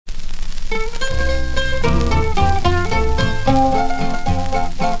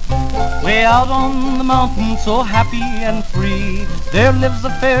Way out on the mountain, so happy and free, there lives a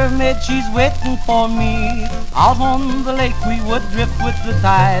fair maid, she's waiting for me. Out on the lake we would drift with the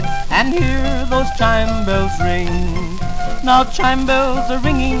tide and hear those chime bells ring. Now chime bells are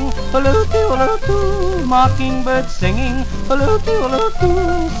ringing, halloo-too, halloo-too, mockingbirds singing, halloo-too,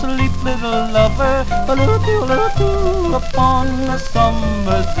 halloo-too, sleep little lover, halloo-too, halloo-too, upon a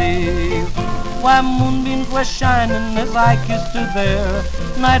summer's eve. Why, moonbeams were shining as I kissed her there,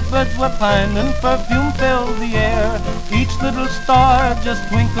 nightbirds were pining, perfume filled the air, each little star just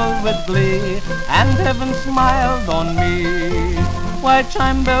twinkled with glee, and heaven smiled on me. Why,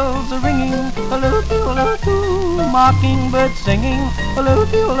 chime bells are ringing, halloo-too, halloo-too, mockingbirds singing,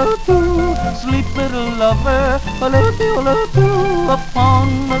 halloo-too, halloo-too, sleep little lover, halloo-too, halloo-too, upon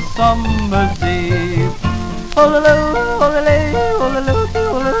a summer's eve. Halloo, halloo, halloo-too,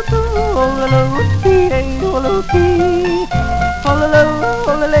 halloo-too, halloo-tee, halloo-tee, halloo,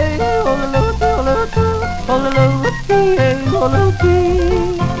 halloo, halloo-too, halloo-too, halloo-tee, halloo-tee.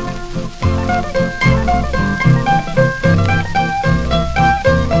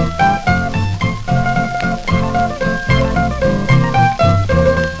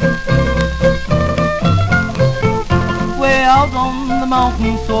 Out on the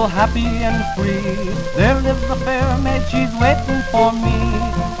mountain, so happy and free, there lives a fair maid, she's waiting for me.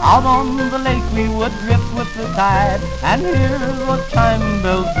 Out on the lake we would drift with the tide and hear those chime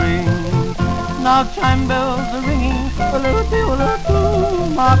bells ring. Now chime bells are ringing, halloo-too,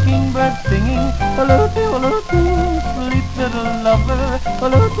 halloo-too, mockingbirds singing, halloo-too, halloo-too, sleep little lover,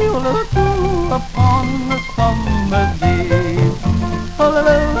 halloo-too, halloo-too, upon a summer's eve. Halloo,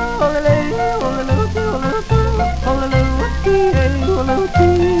 halloo, halloo-too, halloo-too, halloo-tee,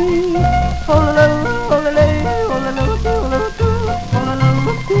 halloo-tee, halloo, halloo, halloo-too, halloo-too,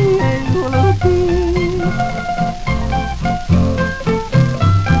 halloo-tee, halloo-tee.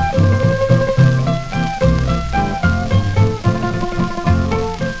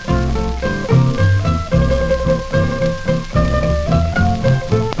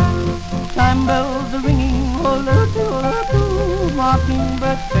 Chime bells are ringing, halloo-too, halloo-too,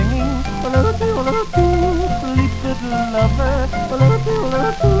 mockingbirds singing, halloo-too, halloo-too, sleep little lover,